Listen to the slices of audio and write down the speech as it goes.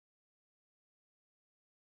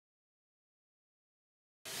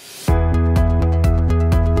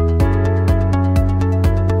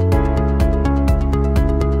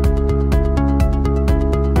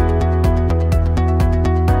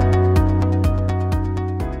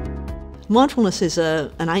Mindfulness is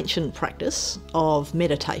an ancient practice of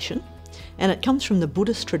meditation, and it comes from the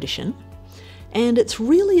Buddhist tradition, and it's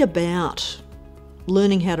really about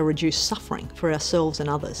learning how to reduce suffering for ourselves and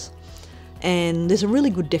others. And there's a really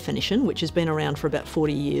good definition, which has been around for about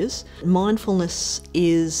 40 years. Mindfulness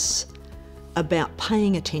is about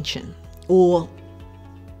paying attention, or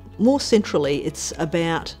more centrally, it's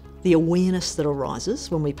about the awareness that arises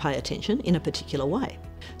when we pay attention in a particular way.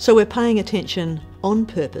 So we're paying attention on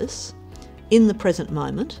purpose, in the present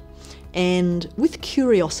moment, and with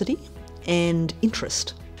curiosity and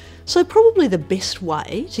interest. So probably the best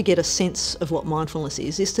way to get a sense of what mindfulness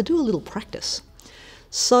is to do a little practice.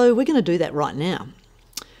 So we're going to do that right now.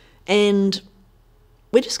 And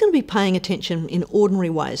we're just going to be paying attention in ordinary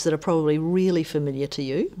ways that are probably really familiar to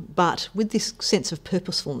you, but with this sense of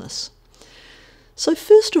purposefulness. So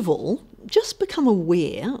first of all, just become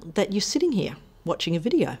aware that you're sitting here watching a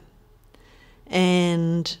video.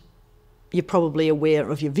 And you're probably aware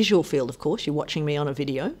of your visual field, of course. You're watching me on a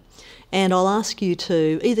video. And I'll ask you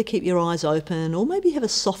to either keep your eyes open or maybe have a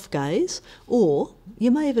soft gaze, or you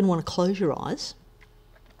may even want to close your eyes.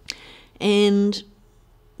 And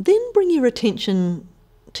then bring your attention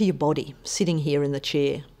to your body, sitting here in the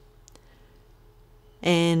chair.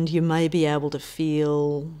 And you may be able to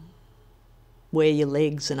feel where your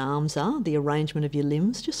legs and arms are, the arrangement of your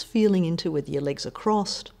limbs, just feeling into whether your legs are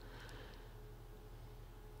crossed,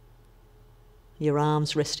 your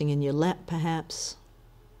arms resting in your lap perhaps.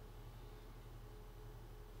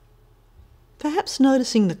 Perhaps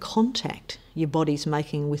noticing the contact your body's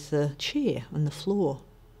making with the chair and the floor.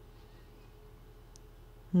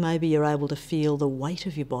 Maybe you're able to feel the weight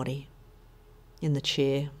of your body in the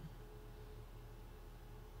chair.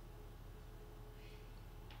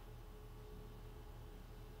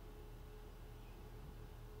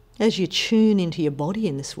 As you tune into your body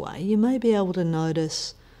in this way, you may be able to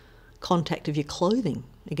notice contact of your clothing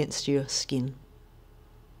against your skin.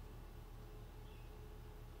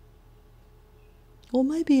 Or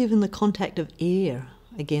maybe even the contact of air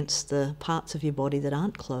against the parts of your body that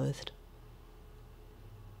aren't clothed.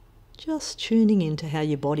 Just tuning into how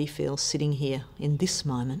your body feels sitting here in this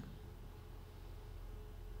moment.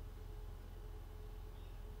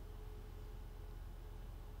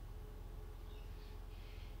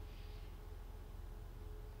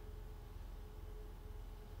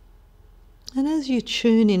 And as you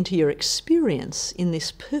tune into your experience in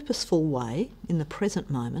this purposeful way, in the present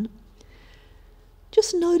moment,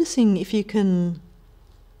 just noticing if you can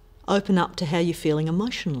open up to how you're feeling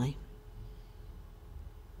emotionally.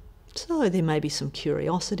 So there may be some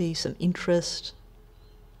curiosity, some interest.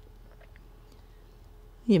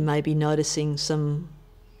 You may be noticing some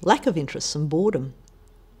lack of interest, some boredom,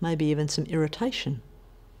 maybe even some irritation.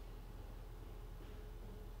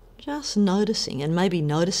 Just noticing, and maybe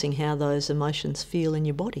noticing how those emotions feel in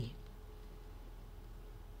your body.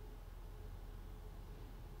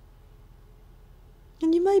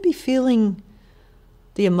 And you may be feeling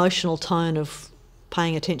the emotional tone of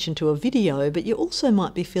paying attention to a video, but you also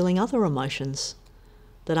might be feeling other emotions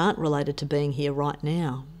that aren't related to being here right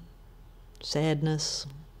now. Sadness,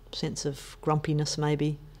 sense of grumpiness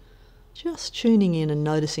maybe. Just tuning in and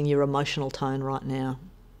noticing your emotional tone right now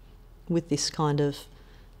with this kind of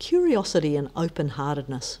curiosity and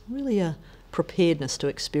open-heartedness, really a preparedness to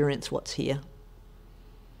experience what's here.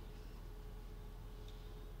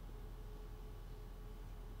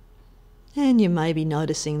 And you may be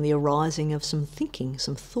noticing the arising of some thinking,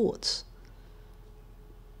 some thoughts.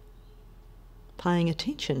 Paying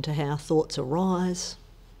attention to how thoughts arise,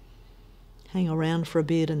 hang around for a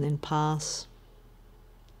bit and then pass.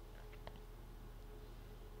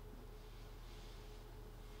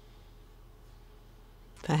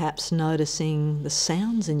 Perhaps noticing the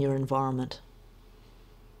sounds in your environment,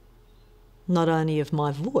 not only of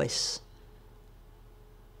my voice,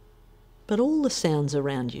 but all the sounds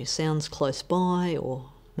around you, sounds close by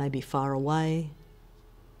or maybe far away.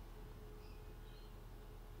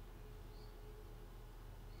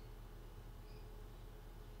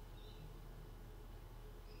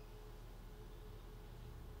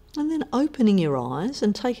 And then opening your eyes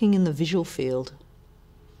and taking in the visual field,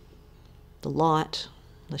 the light,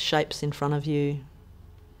 the shapes in front of you,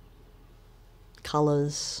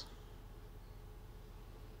 colours.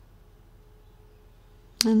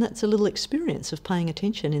 And that's a little experience of paying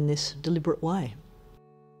attention in this deliberate way.